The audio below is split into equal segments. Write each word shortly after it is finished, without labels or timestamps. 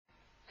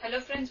Hello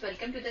friends,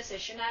 welcome to the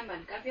session. I am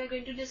Manka. We are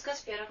going to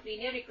discuss pair of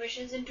linear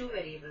equations in two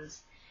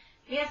variables.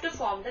 We have to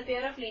form the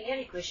pair of linear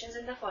equations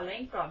in the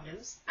following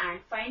problems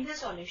and find the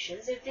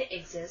solutions if they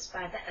exist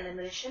by the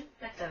elimination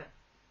method.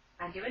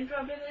 Our given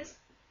problem is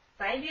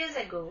 5 years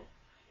ago,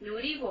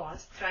 Noori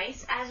was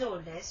thrice as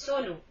old as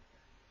Sonu.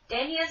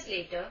 10 years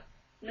later,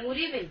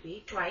 Noori will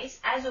be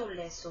twice as old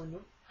as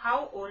Sonu.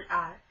 How old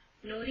are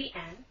Noori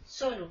and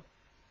Sonu?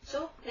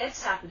 So let's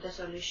start with the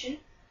solution.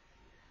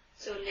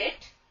 So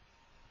let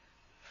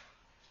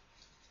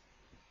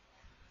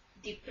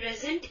the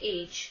present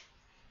age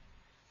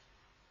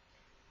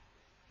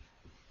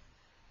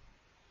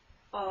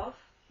of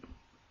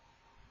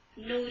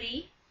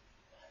Noori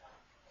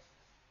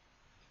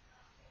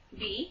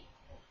be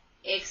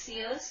X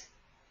years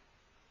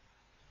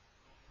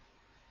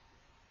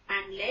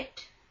and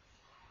let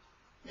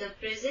the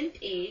present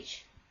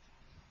age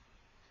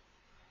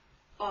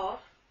of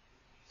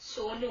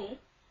Sonu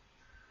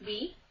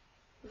be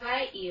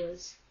Y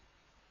years.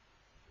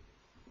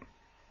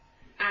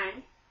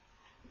 And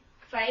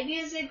 5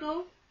 years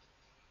ago,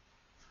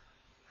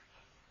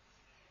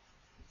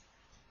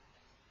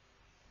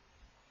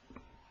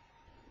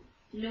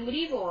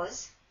 Noori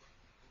was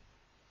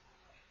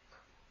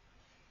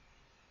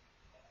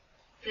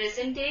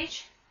present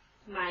age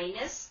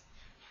minus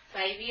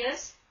 5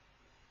 years,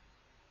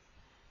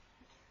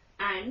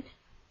 and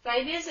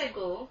 5 years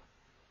ago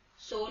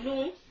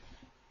Sonu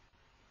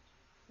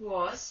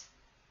was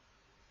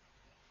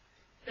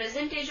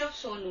present age of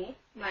Sonu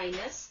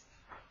minus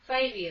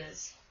 5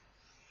 years.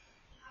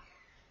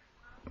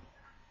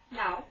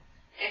 Now,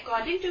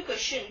 according to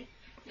question,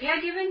 we are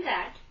given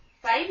that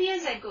 5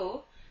 years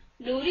ago,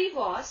 Noori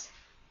was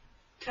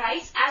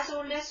thrice as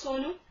old as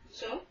Sonu.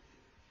 So,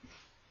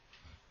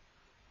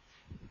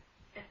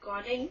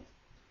 according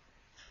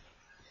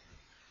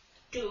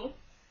to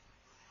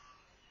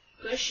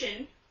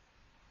question,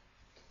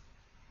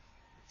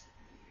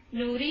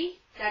 Noori,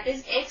 that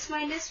is x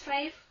minus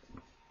 5,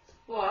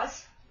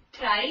 was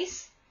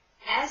thrice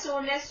as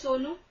old as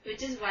Sonu,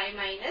 which is y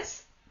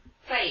minus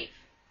 5.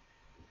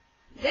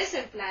 This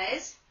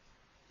implies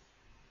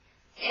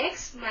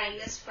x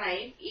minus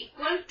 5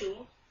 equal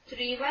to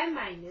 3y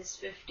minus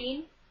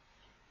 15.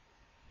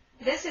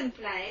 This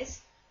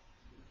implies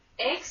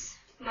x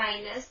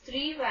minus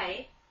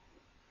 3y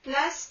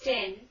plus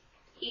 10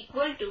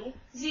 equal to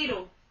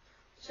 0.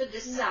 So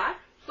this is our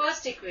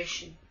first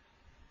equation.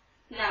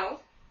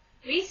 Now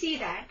we see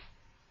that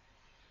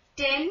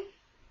 10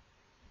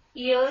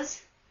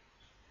 years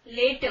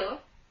later,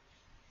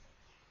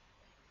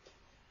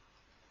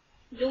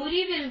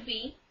 Noori will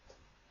be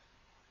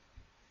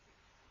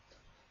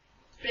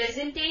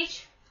present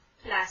age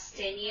plus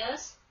 10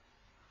 years,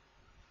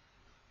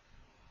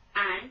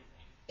 and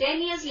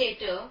 10 years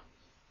later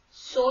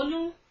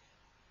Sonu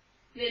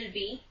will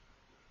be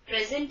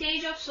present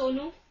age of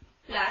Sonu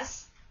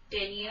plus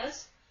 10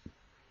 years.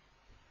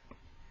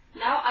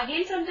 Now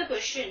again from the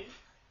question,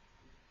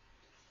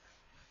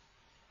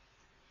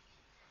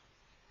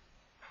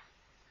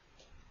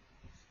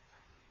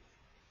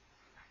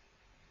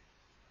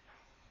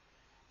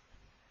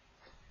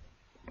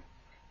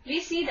 we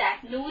see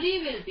that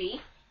Noori will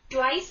be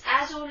twice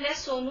as old as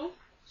Sonu.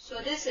 So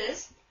this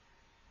is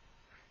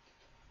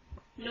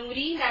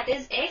Noori, that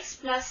is x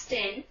plus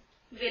 10,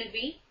 will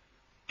be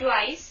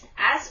twice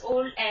as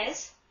old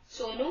as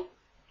Sonu,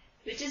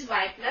 which is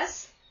y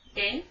plus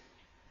 10.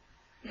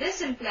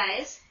 This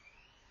implies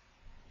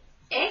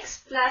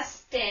x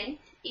plus 10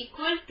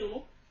 equal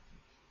to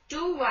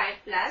 2y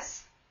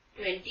plus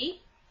 20.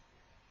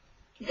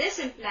 This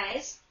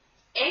implies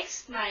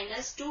x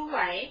minus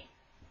 2y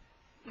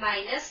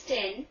minus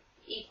 10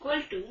 equal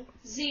to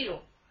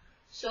 0.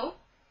 So,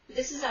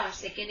 this is our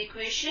second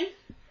equation.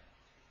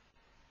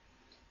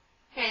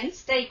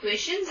 Hence, the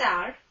equations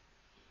are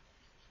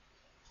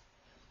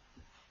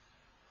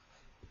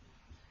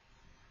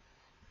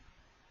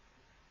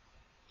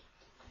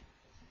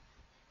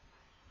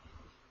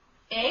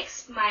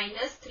x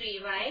minus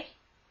 3y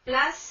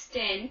plus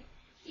 10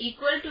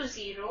 equal to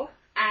 0,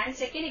 and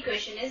second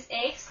equation is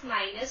x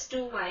minus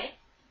 2y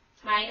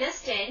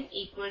minus 10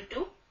 equal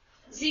to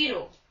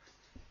 0.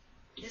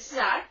 This is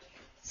our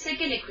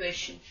second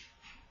equation.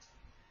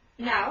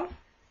 Now,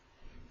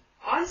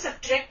 on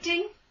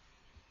subtracting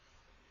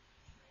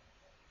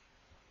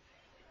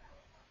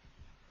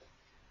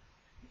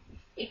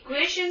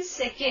equation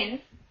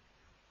second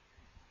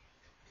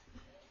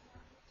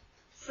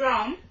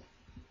from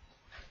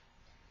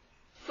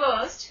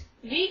first,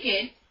 we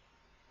get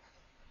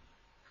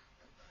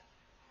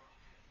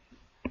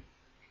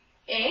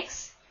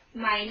x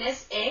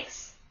minus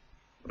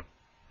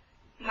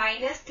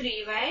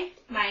 3y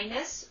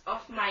minus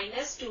of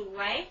minus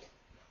 2y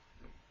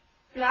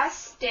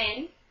plus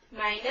 10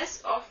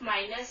 minus of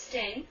minus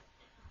 10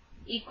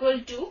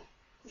 equal to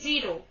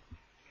 0.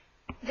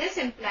 This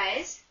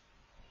implies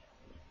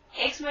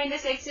x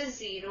minus x is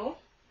 0,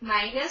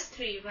 minus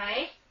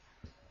 3y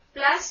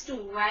plus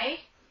 2y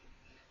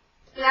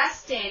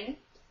plus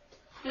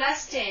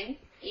 10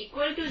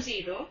 equal to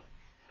 0.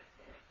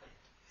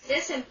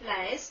 This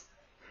implies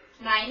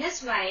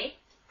minus y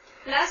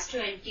plus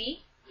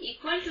 20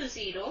 equal to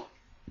 0.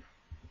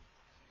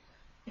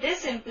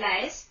 This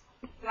implies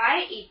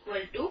y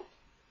equal to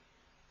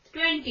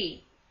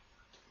 20.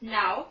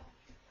 Now,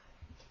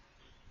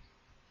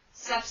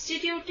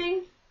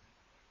 substituting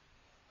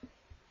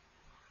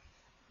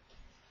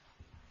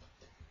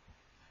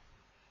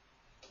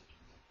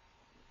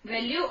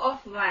value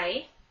of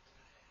y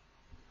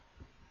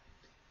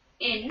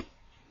in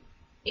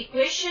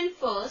equation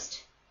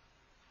first,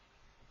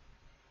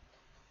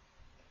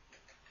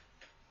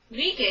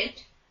 we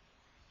get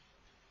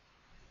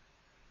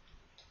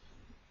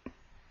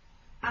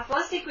our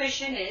first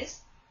equation is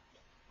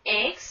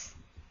x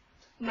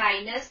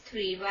minus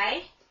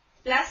 3y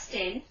plus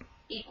 10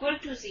 equal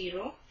to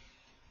 0.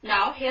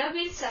 Now here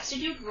we will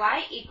substitute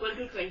y equal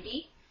to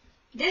 20.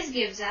 This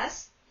gives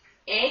us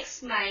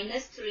x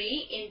minus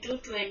 3 into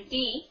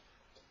 20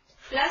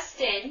 plus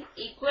 10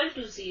 equal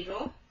to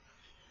 0.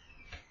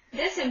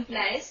 This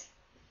implies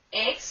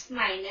x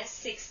minus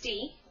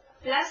 60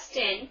 plus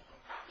 10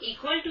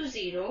 equal to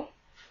 0.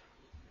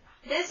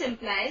 This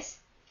implies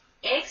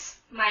x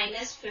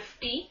minus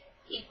 50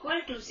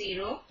 equal to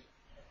 0.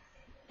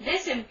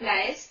 This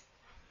implies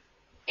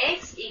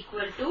x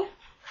equal to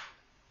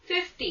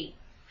 50.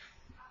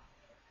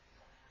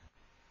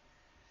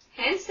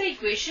 Hence the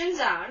equations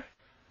are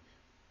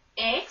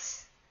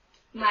x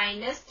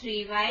minus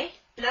 3y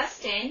plus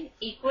 10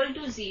 equal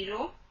to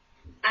 0,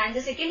 and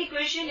the second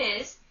equation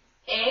is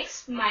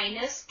x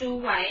minus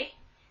 2y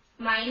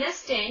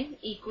minus 10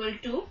 equal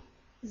to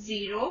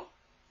 0,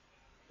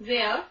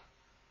 where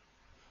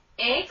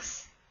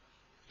x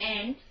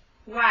and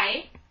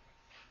y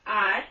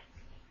are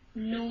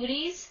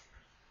Noori's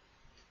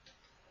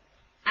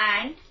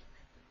and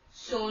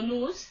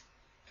Sonu's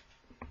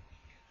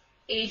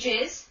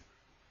ages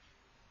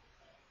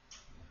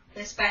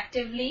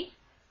respectively,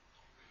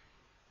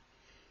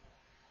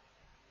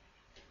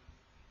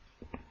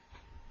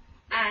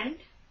 and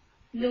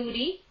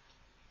Noori,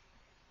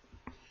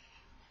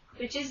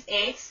 which is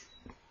x,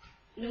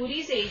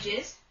 Noori's age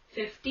is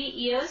 50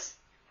 years,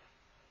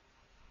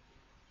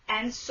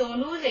 and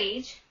Sonu's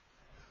age,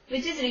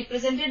 which is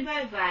represented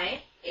by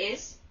y,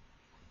 is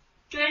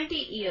 20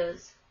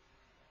 years.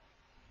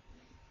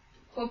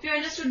 Hope you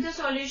understood the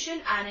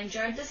solution and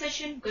enjoyed the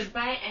session.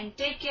 Goodbye and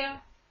take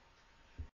care.